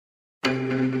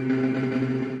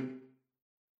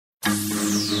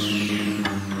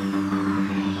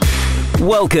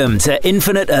Welcome to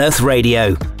Infinite Earth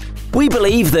Radio. We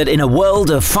believe that in a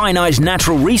world of finite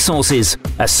natural resources,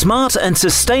 a smart and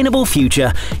sustainable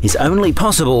future is only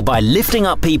possible by lifting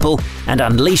up people and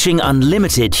unleashing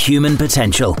unlimited human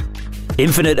potential.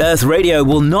 Infinite Earth Radio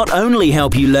will not only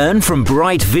help you learn from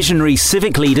bright visionary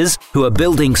civic leaders who are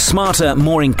building smarter,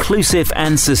 more inclusive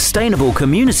and sustainable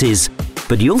communities,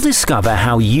 but you'll discover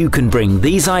how you can bring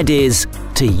these ideas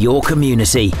to your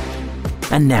community.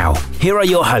 And now, here are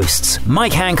your hosts,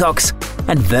 Mike Hancox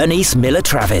and Vernice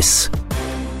Miller-Travis.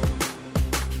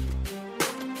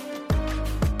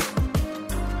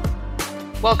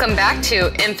 Welcome back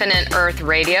to Infinite Earth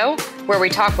Radio, where we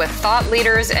talk with thought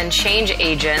leaders and change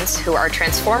agents who are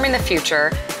transforming the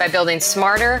future by building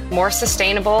smarter, more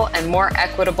sustainable, and more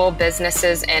equitable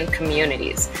businesses and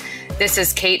communities. This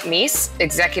is Kate Meese,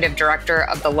 Executive Director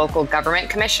of the Local Government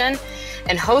Commission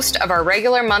and host of our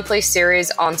regular monthly series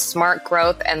on smart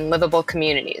growth and livable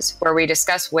communities, where we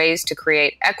discuss ways to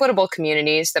create equitable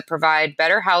communities that provide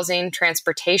better housing,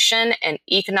 transportation, and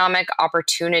economic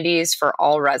opportunities for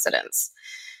all residents.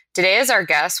 Today, as our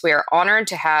guest, we are honored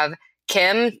to have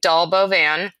Kim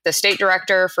Dahl-Bovan, the State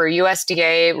Director for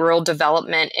USDA Rural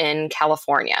Development in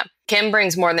California. Kim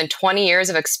brings more than 20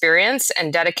 years of experience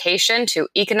and dedication to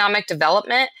economic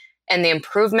development and the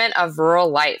improvement of rural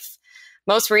life.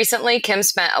 Most recently, Kim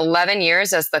spent 11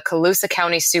 years as the Colusa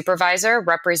County Supervisor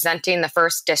representing the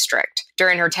 1st District.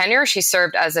 During her tenure, she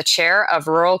served as the chair of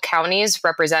Rural Counties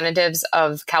Representatives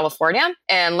of California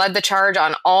and led the charge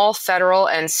on all federal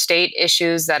and state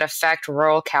issues that affect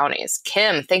rural counties.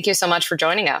 Kim, thank you so much for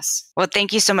joining us. Well,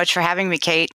 thank you so much for having me,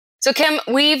 Kate. So, Kim,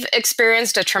 we've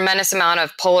experienced a tremendous amount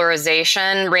of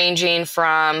polarization ranging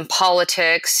from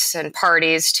politics and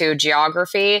parties to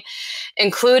geography,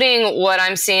 including what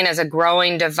I'm seeing as a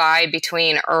growing divide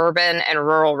between urban and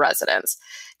rural residents.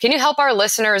 Can you help our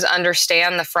listeners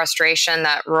understand the frustration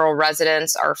that rural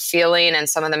residents are feeling and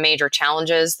some of the major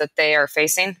challenges that they are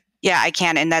facing? Yeah, I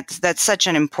can. And that's such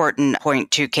an important point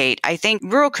too, Kate. I think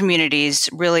rural communities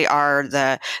really are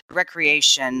the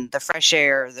recreation, the fresh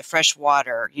air, the fresh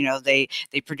water. You know, they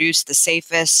produce the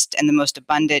safest and the most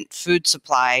abundant food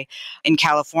supply in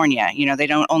California. You know, they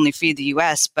don't only feed the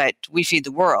U.S., but we feed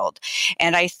the world.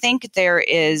 And I think there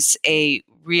is a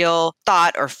real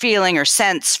thought or feeling or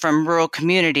sense from rural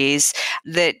communities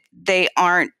that they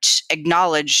aren't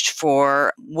acknowledged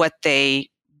for what they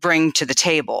bring to the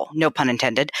table, no pun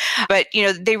intended. But, you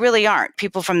know, they really aren't.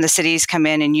 People from the cities come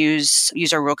in and use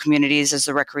our rural communities as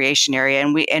the recreation area,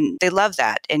 and they love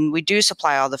that. And we do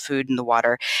supply all the food and the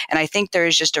water. And I think there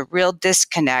is just a real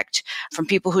disconnect from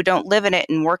people who don't live in it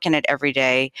and work in it every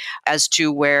day as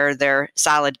to where their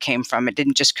salad came from. It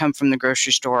didn't just come from the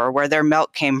grocery store, or where their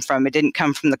milk came from. It didn't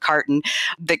come from the carton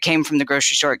that came from the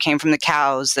grocery store. It came from the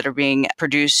cows that are being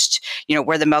produced, you know,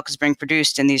 where the milk is being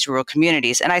produced in these rural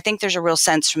communities. And I think there's a real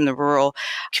sense from the rural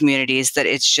communities that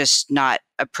it's just not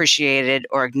appreciated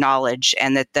or acknowledged,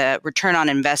 and that the return on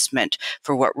investment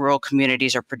for what rural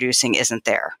communities are producing isn't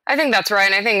there. I think that's right.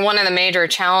 And I think one of the major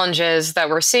challenges that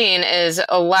we're seeing is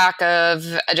a lack of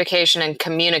education and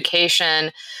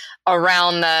communication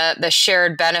around the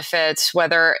shared benefits,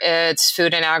 whether it's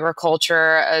food and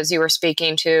agriculture, as you were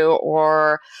speaking to,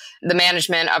 or the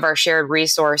management of our shared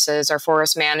resources, our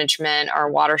forest management,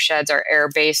 our watersheds, our air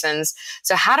basins.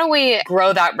 So how do we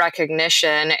grow that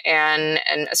recognition and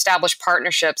establish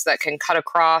partnerships that can cut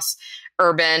across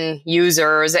urban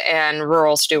users and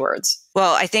rural stewards?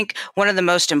 Well, I think one of the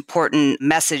most important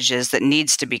messages that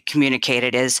needs to be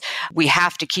communicated is we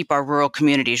have to keep our rural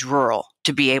communities rural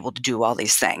to be able to do all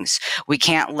these things. We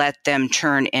can't let them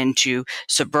turn into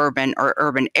suburban or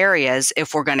urban areas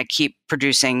if we're going to keep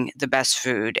producing the best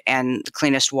food and the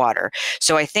cleanest water.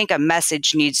 So I think a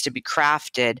message needs to be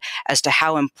crafted as to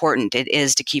how important it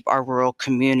is to keep our rural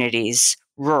communities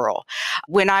rural.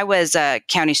 When I was a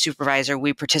county supervisor,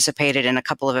 we participated in a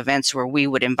couple of events where we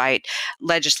would invite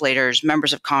legislators,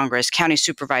 members of Congress, county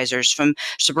supervisors from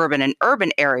suburban and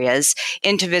urban areas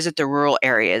in to visit the rural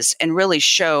areas and really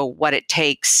show what it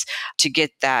takes to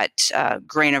get that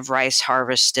grain of rice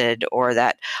harvested or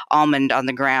that almond on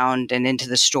the ground and into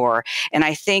the store. And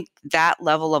I think that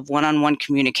level of one-on-one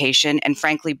communication and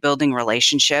frankly building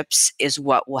relationships is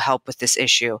what will help with this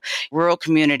issue. Rural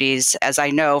communities, as I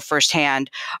know firsthand,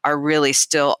 are really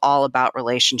still all about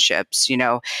relationships. You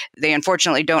know, they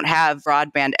unfortunately don't have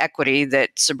broadband equity that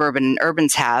suburban and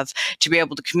urbans have to be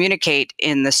able to communicate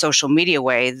in the social media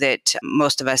way that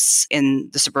most of us in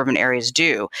the suburban areas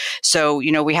do. So,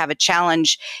 you know, we have a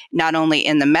challenge not only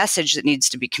in the message that needs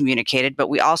to be communicated, but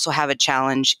we also have a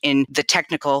challenge in the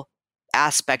technical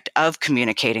aspect of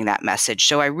communicating that message.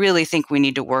 So I really think we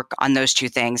need to work on those two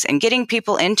things and getting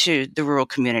people into the rural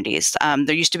communities.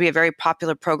 There used to be a very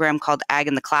popular program called Ag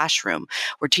in the Classroom,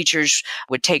 where teachers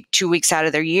would take 2 weeks out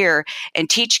of their year and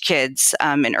teach kids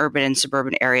in urban and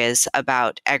suburban areas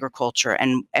about agriculture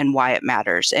and why it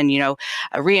matters. And,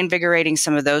 reinvigorating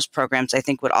some of those programs, I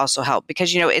think, would also help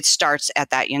because, it starts at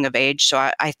that young of age. So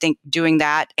I think doing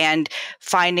that and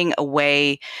finding a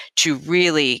way to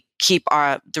really keep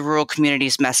the rural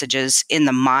communities' messages in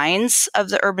the minds of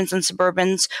the urbans and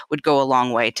suburbans would go a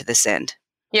long way to this end.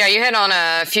 Yeah, you hit on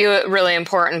a few really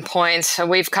important points.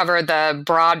 We've covered the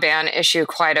broadband issue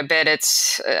quite a bit.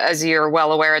 It's, as you're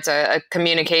well aware, it's a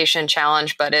communication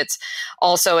challenge, but it's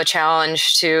also a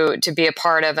challenge to be a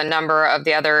part of a number of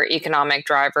the other economic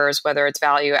drivers, whether it's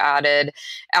value-added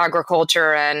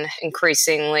agriculture and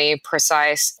increasingly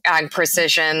precise ag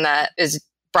precision that is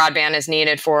broadband is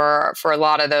needed for a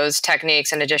lot of those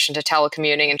techniques, in addition to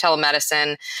telecommuting and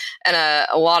telemedicine and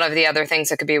a lot of the other things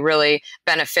that could be really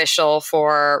beneficial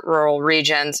for rural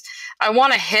regions. I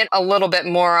want to hit a little bit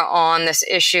more on this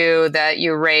issue that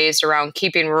you raised around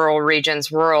keeping rural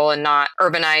regions rural and not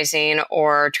urbanizing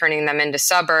or turning them into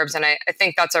suburbs. And I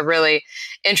think that's a really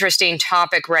interesting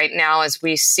topic right now as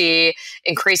we see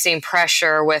increasing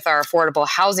pressure with our affordable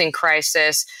housing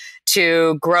crisis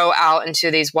to grow out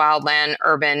into these wildland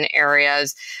urban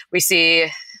areas. We see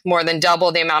more than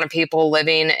double the amount of people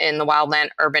living in the wildland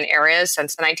urban areas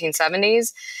since the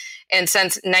 1970s. And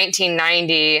since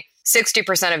 1990,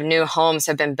 60% of new homes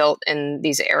have been built in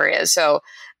these areas. So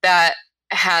that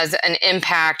has an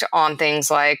impact on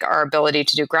things like our ability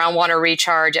to do groundwater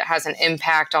recharge. It has an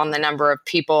impact on the number of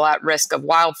people at risk of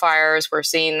wildfires. We're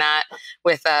seeing that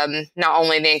with not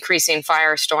only the increasing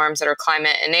firestorms that are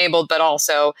climate enabled, but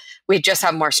also we just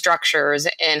have more structures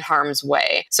in harm's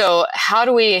way. So how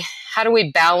do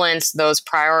we balance those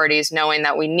priorities, knowing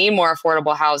that we need more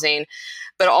affordable housing,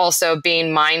 but also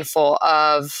being mindful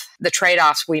of the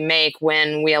trade-offs we make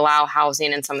when we allow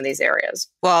housing in some of these areas?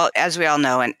 Well, as we all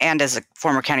know, and as a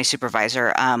former county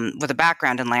supervisor with a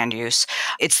background in land use,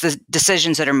 it's the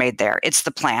decisions that are made there. It's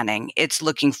the planning. It's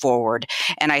looking forward.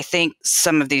 And I think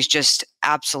some of these just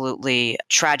absolutely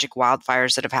tragic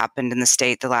wildfires that have happened in the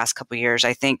state the last couple of years,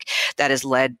 I think that has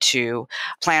led to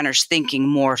planners thinking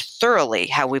more thoroughly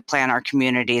how we plan our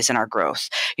communities and our growth.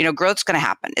 Growth's going to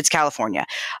happen. It's California.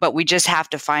 But we just have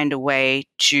to find a way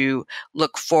to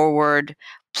look forward,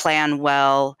 plan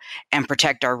well, and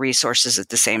protect our resources at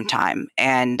the same time.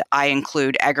 And I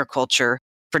include agriculture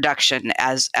production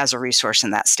as a resource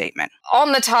in that statement.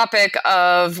 On the topic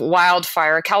of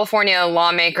wildfire, California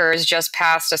lawmakers just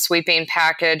passed a sweeping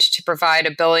package to provide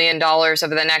 $1 billion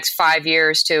over the next 5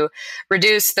 years to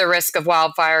reduce the risk of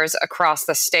wildfires across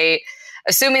the state.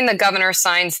 Assuming the governor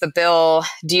signs the bill,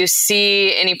 do you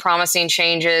see any promising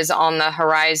changes on the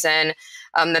horizon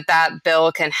that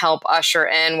bill can help usher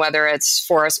in, whether it's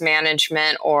forest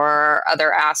management or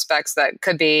other aspects that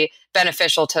could be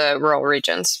beneficial to rural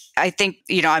regions? I think,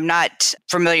 I'm not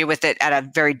familiar with it at a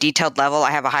very detailed level. I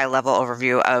have a high level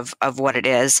overview of what it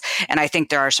is. And I think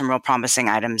there are some real promising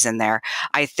items in there.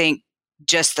 I think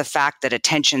just the fact that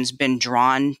attention's been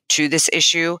drawn to this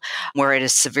issue, where it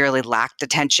has severely lacked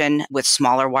attention with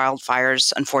smaller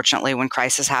wildfires. Unfortunately, when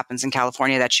crisis happens in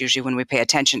California, that's usually when we pay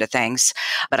attention to things.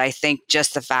 But I think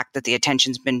just the fact that the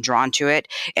attention's been drawn to it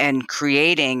and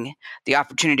creating the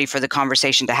opportunity for the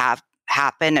conversation to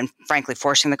happen and frankly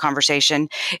forcing the conversation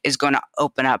is going to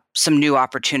open up some new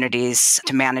opportunities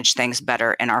to manage things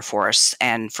better in our forests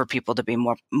and for people to be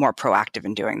more proactive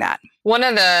in doing that. One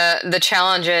of the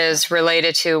challenges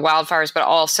related to wildfires, but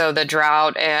also the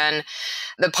drought and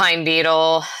the pine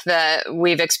beetle that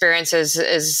we've experienced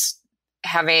is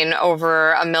having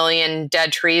over 1 million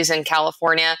dead trees in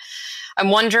California. I'm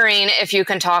wondering if you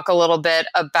can talk a little bit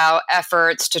about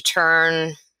efforts to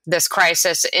turn this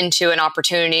crisis into an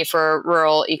opportunity for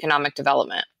rural economic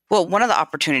development. Well, one of the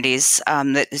opportunities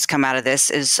that has come out of this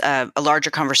is a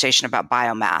larger conversation about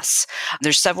biomass.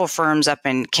 There's several firms up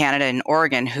in Canada and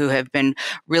Oregon who have been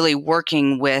really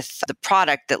working with the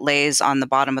product that lays on the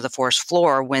bottom of the forest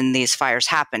floor when these fires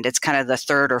happened. It's kind of the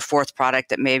third or fourth product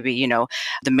that maybe,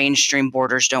 the mainstream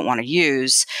boarders don't want to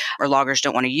use or loggers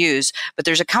don't want to use. But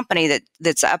there's a company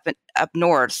that's up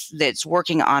north that's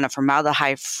working on a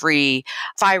formaldehyde-free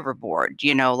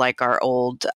fiberboard, like our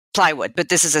old plywood, but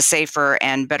this is a safer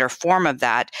and better form of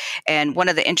that. And one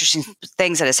of the interesting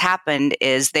things that has happened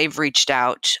is they've reached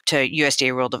out to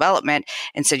USDA Rural Development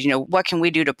and said, what can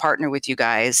we do to partner with you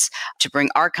guys to bring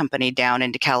our company down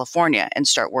into California and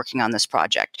start working on this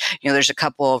project? There's a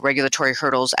couple of regulatory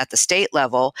hurdles at the state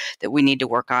level that we need to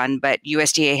work on, but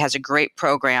USDA has a great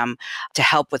program to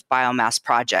help with biomass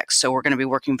projects. So we're going to be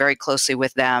working very closely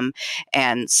with them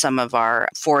and some of our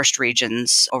forest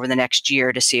regions over the next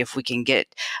year to see if we can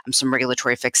get some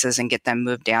regulatory fixes and get them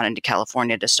moved down into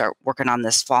California to start working on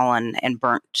this fallen and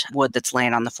burnt wood that's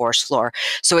laying on the forest floor.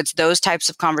 So it's those types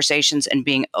of conversations and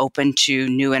being open to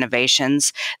new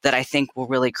innovations that I think will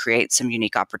really create some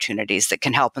unique opportunities that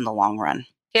can help in the long run.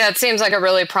 Yeah, it seems like a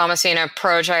really promising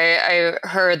approach. I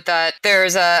heard that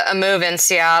there's a move in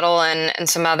Seattle and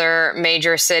some other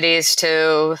major cities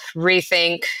to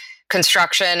rethink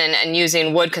construction and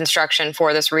using wood construction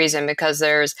for this reason, because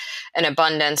there's an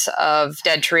abundance of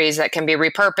dead trees that can be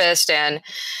repurposed and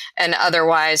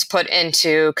otherwise put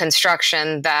into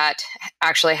construction that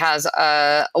actually has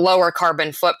a lower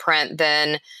carbon footprint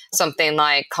than something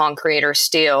like concrete or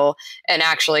steel, and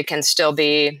actually can still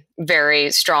be very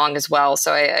strong as well.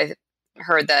 So I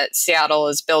heard that Seattle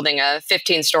is building a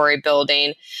 15-story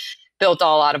building built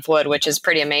all out of wood, which is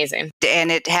pretty amazing.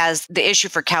 And it has, the issue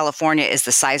for California is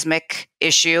the seismic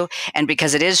issue. And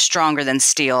because it is stronger than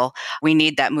steel, we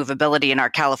need that movability in our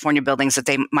California buildings that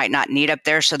they might not need up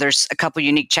there. So there's a couple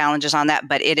unique challenges on that,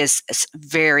 but it is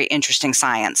very interesting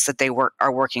science that they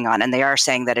are working on. And they are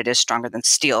saying that it is stronger than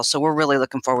steel. So we're really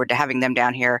looking forward to having them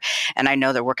down here. And I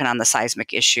know they're working on the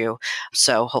seismic issue.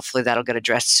 So hopefully that'll get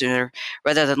addressed sooner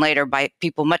rather than later by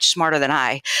people much smarter than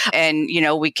I. And,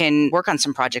 we can work on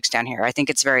some projects down here. I think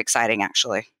it's very exciting,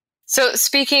 actually. So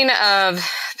speaking of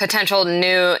potential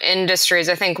new industries,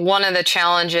 I think one of the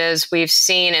challenges we've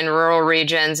seen in rural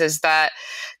regions is that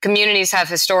communities have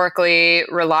historically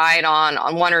relied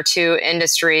on one or two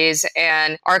industries,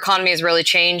 and our economy has really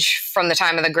changed from the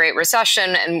time of the Great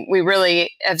Recession. And we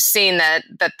really have seen that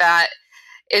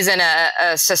isn't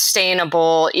a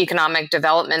sustainable economic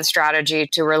development strategy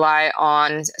to rely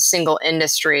on single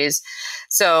industries.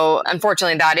 So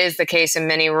unfortunately, that is the case in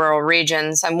many rural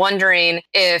regions. I'm wondering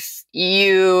if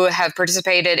you have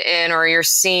participated in or you're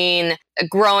seeing a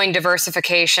growing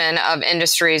diversification of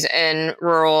industries in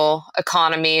rural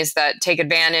economies that take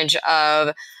advantage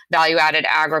of value-added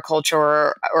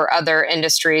agriculture or other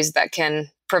industries that can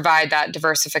provide that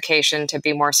diversification to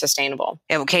be more sustainable.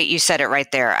 Yeah, well, Kate, you said it right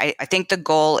there. I think the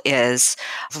goal is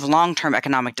for long-term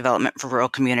economic development for rural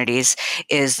communities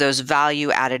is those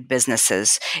value-added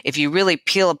businesses. If you really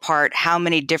peel apart how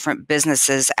many different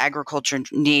businesses agriculture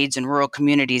needs and rural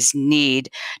communities need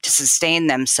to sustain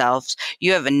themselves,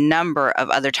 you have a number of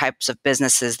other types of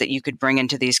businesses that you could bring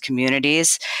into these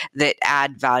communities that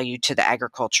add value to the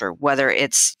agriculture, whether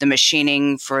it's the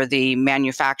machining for the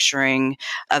manufacturing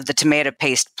of the tomato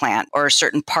paste plant or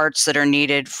certain parts that are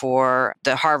needed for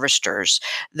the harvesters.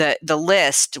 The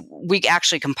list, we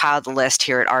actually compiled the list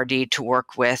here at RD to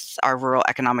work with our rural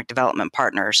economic development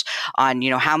partners on,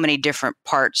 how many different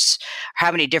parts, how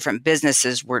many different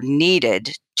businesses were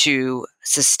needed to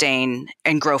sustain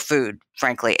and grow food,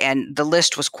 frankly. And the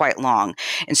list was quite long.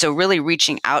 And so really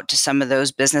reaching out to some of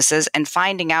those businesses and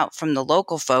finding out from the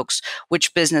local folks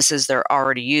which businesses they're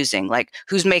already using, like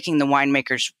who's making the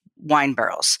winemakers wine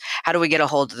barrels. How do we get a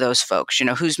hold of those folks?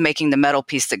 Who's making the metal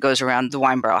piece that goes around the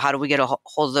wine barrel? How do we get a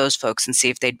hold of those folks and see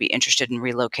if they'd be interested in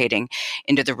relocating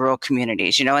into the rural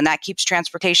communities? And that keeps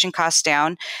transportation costs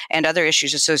down and other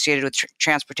issues associated with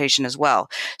transportation as well.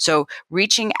 So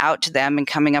reaching out to them and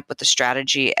coming up with a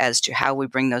strategy as to how we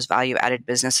bring those value-added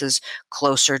businesses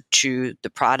closer to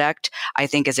the product, I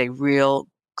think is a real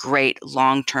great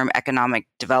long-term economic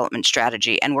development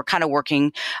strategy. And we're kind of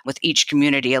working with each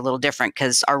community a little different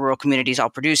because our rural communities all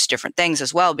produce different things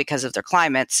as well because of their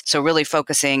climates. So really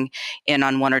focusing in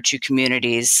on one or two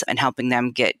communities and helping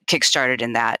them get kickstarted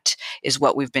in that is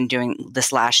what we've been doing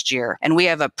this last year. And we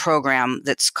have a program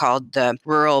that's called the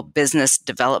Rural Business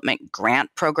Development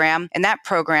Grant Program. And that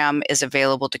program is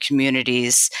available to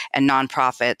communities and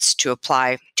nonprofits to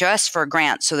apply to us for a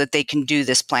grant so that they can do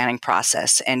this planning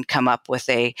process and come up with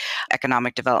a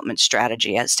economic development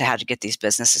strategy as to how to get these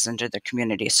businesses into their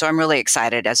communities. So I'm really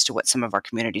excited as to what some of our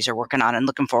communities are working on and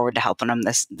looking forward to helping them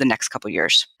the next couple of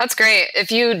years. That's great.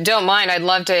 If you don't mind, I'd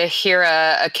love to hear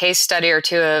a case study or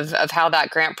two of how that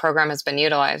grant program has been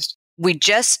utilized. We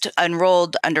just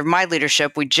enrolled under my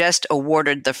leadership. We just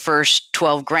awarded the first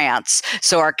 12 grants.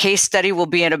 So our case study will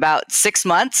be in about 6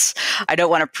 months. I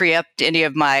don't want to preempt any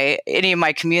of my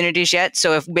communities yet.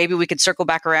 So if maybe we could circle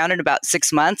back around in about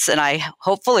 6 months, and I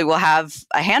hopefully will have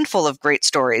a handful of great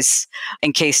stories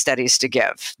and case studies to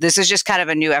give. This is just kind of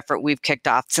a new effort we've kicked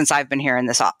off since I've been here in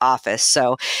this office.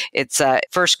 So it's a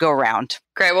first go round.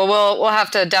 Great. Well, we'll have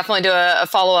to definitely do a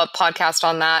follow-up podcast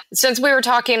on that. Since we were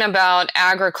talking about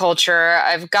agriculture,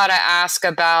 I've got to ask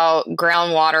about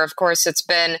groundwater. Of course, it's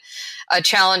been a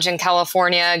challenge in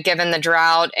California, given the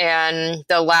drought and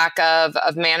the lack of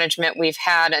management we've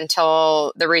had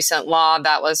until the recent law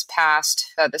that was passed,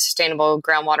 the Sustainable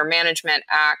Groundwater Management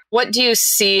Act. What do you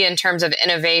see in terms of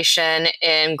innovation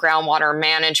in groundwater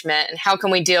management, and how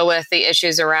can we deal with the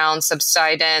issues around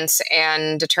subsidence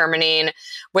and determining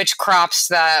which crops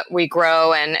that we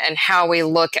grow and how we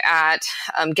look at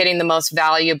getting the most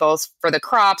value both for the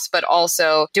crops, but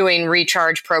also doing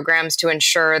recharge programs to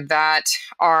ensure that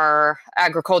our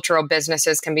agricultural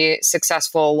businesses can be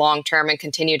successful long-term and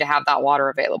continue to have that water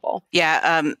available?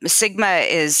 Yeah, SGMA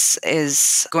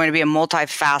is going to be a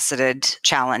multifaceted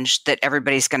challenge that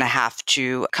everybody's going to have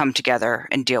to come together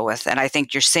and deal with. And I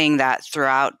think you're seeing that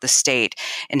throughout the state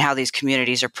and how these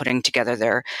communities are putting together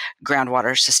their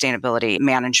groundwater sustainability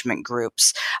management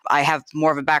groups. I have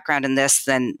more of a background in this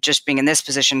than just being in this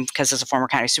position, because as a former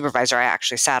county supervisor, I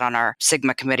actually sat on our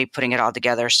SGMA committee putting it all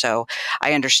together. So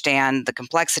I understand the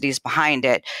complexities behind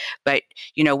it. But,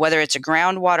 whether it's a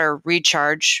groundwater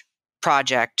recharge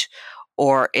project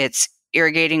or it's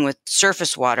irrigating with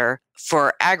surface water,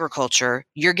 for agriculture,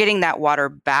 you're getting that water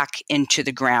back into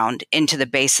the ground, into the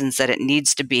basins that it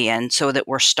needs to be in, so that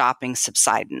we're stopping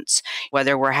subsidence.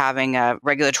 Whether we're having a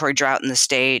regulatory drought in the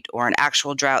state or an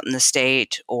actual drought in the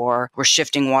state, or we're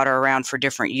shifting water around for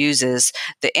different uses,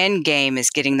 the end game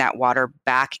is getting that water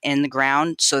back in the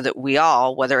ground so that we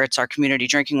all, whether it's our community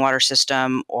drinking water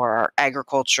system or our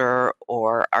agriculture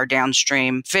or our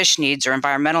downstream fish needs or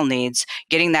environmental needs,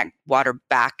 getting that water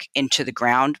back into the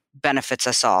ground benefits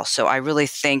us all. So I really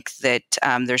think that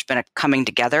there's been a coming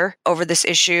together over this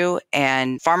issue,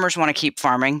 and farmers want to keep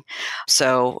farming.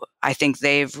 So I think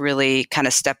they've really kind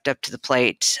of stepped up to the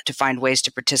plate to find ways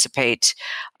to participate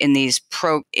in these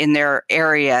in their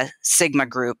area SGMA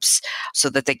groups so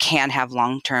that they can have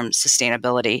long-term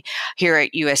sustainability. Here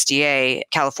at USDA,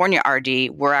 California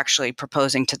RD, we're actually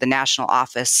proposing to the national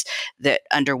office that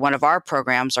under one of our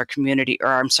programs, our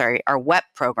WEP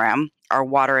program, our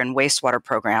water and wastewater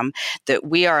program, that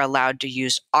we are allowed to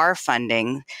use our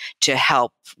funding to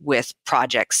help with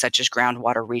projects such as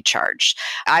groundwater recharge.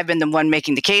 I've been the one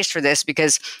making the case for this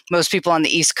because most people on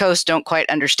the East Coast don't quite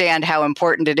understand how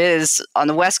important it is on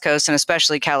the West Coast, and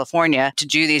especially California, to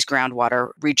do these groundwater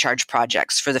recharge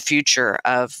projects for the future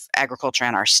of agriculture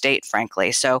and our state,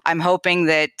 frankly. So I'm hoping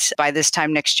that by this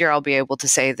time next year, I'll be able to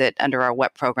say that under our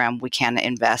WEP program, we can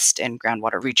invest in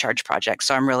groundwater recharge projects.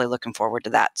 So I'm really looking forward to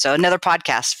that. So another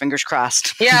podcast, fingers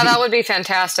crossed. Yeah, that would be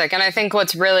fantastic. And I think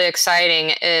what's really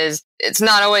exciting is it's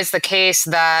not always the case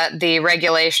that the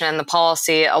regulation and the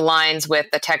policy aligns with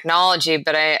the technology,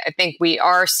 but I think we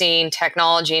are seeing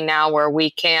technology now where we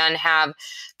can have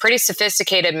pretty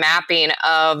sophisticated mapping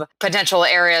of potential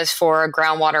areas for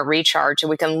groundwater recharge.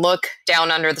 We can look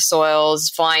down under the soils,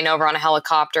 flying over on a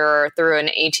helicopter or through an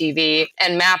ATV,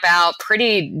 and map out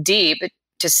pretty deep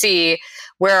to see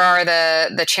where are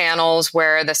the channels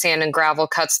where the sand and gravel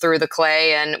cuts through the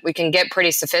clay. And we can get pretty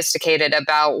sophisticated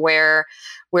about where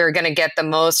we're going to get the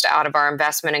most out of our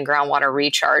investment in groundwater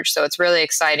recharge. So it's really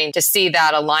exciting to see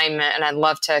that alignment. And I'd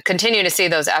love to continue to see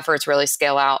those efforts really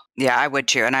scale out. Yeah, I would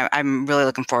too. And I'm really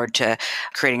looking forward to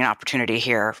creating an opportunity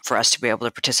here for us to be able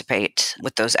to participate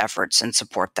with those efforts and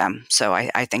support them. So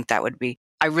I think that would be,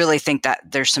 I really think that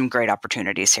there's some great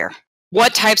opportunities here.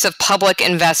 What types of public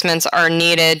investments are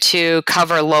needed to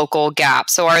cover local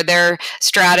gaps? So are there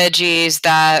strategies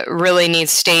that really need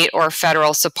state or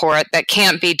federal support that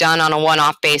can't be done on a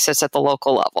one-off basis at the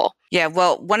local level? Yeah,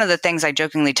 well, one of the things I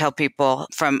jokingly tell people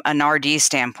from an RD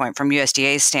standpoint, from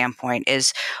USDA's standpoint,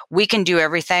 is we can do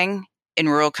everything in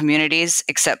rural communities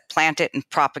except plant it and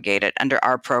propagate it under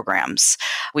our programs.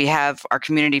 We have our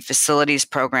community facilities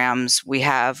programs, we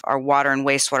have our water and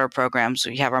wastewater programs,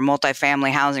 we have our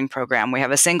multifamily housing program, we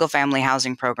have a single family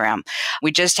housing program.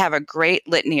 We just have a great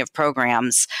litany of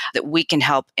programs that we can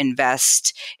help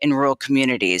invest in rural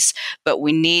communities, but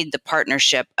we need the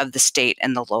partnership of the state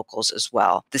and the locals as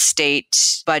well. The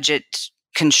state budget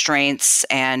constraints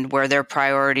and where their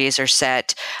priorities are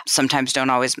set sometimes don't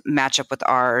always match up with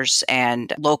ours,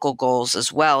 and local goals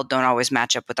as well don't always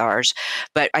match up with ours.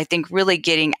 But I think really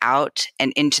getting out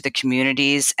and into the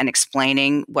communities and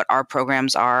explaining what our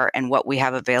programs are and what we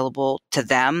have available to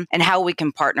them and how we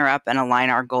can partner up and align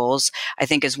our goals, I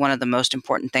think is one of the most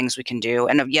important things we can do.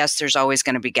 And yes, there's always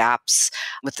going to be gaps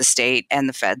with the state and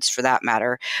the feds for that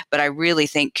matter. But I really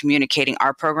think communicating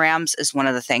our programs is one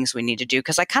of the things we need to do,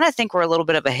 because I kind of think we're a little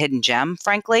bit of a hidden gem,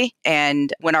 frankly.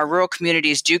 And when our rural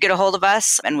communities do get a hold of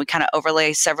us and we kind of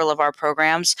overlay several of our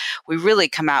programs, we really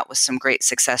come out with some great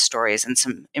success stories and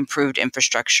some improved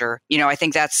infrastructure. I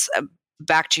think that's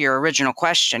back to your original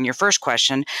question, your first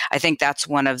question. I think that's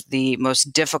one of the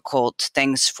most difficult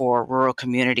things for rural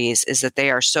communities, is that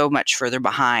they are so much further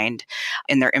behind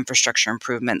in their infrastructure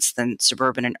improvements than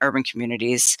suburban and urban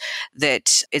communities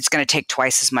that it's going to take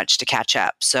twice as much to catch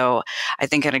up. So I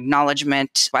think an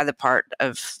acknowledgement by the part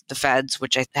of the feds,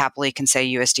 which I happily can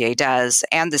say USDA does,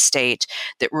 and the state,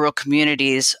 that rural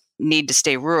communities need to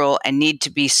stay rural and need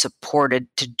to be supported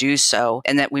to do so,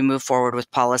 and that we move forward with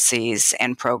policies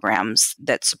and programs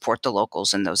that support the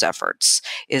locals in those efforts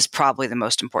is probably the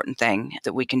most important thing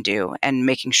that we can do. And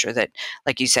making sure that,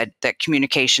 like you said, that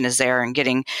communication is there and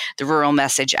getting the rural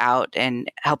message out and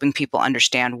helping people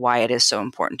understand why it is so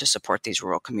important to support these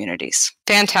rural communities.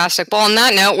 Fantastic. Well, on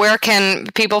that note, where can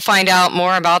people find out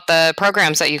more about the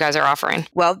programs that you guys are offering?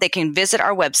 Well, they can visit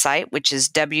our website, which is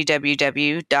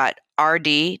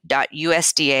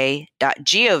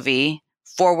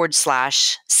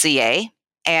www.rd.usda.gov/CA.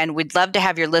 And we'd love to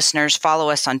have your listeners follow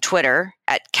us on Twitter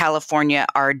at California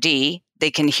RD. They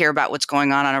can hear about what's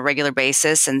going on a regular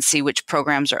basis and see which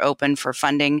programs are open for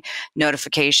funding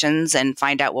notifications and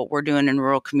find out what we're doing in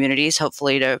rural communities,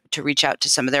 hopefully to reach out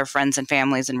to some of their friends and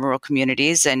families in rural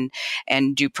communities and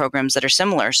do programs that are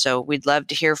similar. So we'd love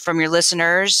to hear from your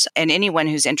listeners and anyone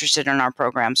who's interested in our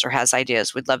programs or has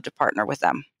ideas. We'd love to partner with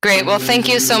them. Great. Well, thank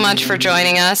you so much for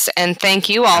joining us, and thank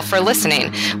you all for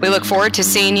listening. We look forward to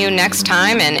seeing you next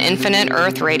time in Infinite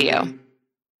Earth Radio.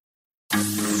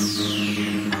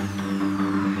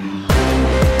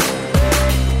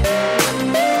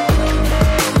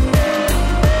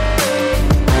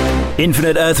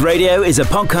 Infinite Earth Radio is a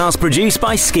podcast produced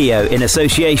by Skio in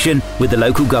association with the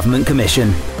Local Government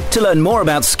Commission. To learn more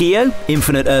about Skio,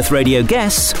 Infinite Earth Radio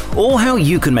guests, or how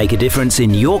you can make a difference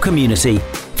in your community,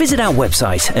 visit our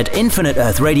website at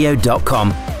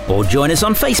infiniteearthradio.com or join us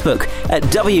on Facebook at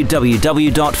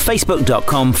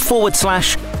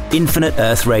www.facebook.com/Infinite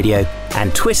Earth Radio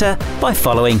and Twitter by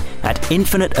following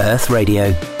 @Infinite Earth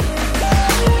Radio.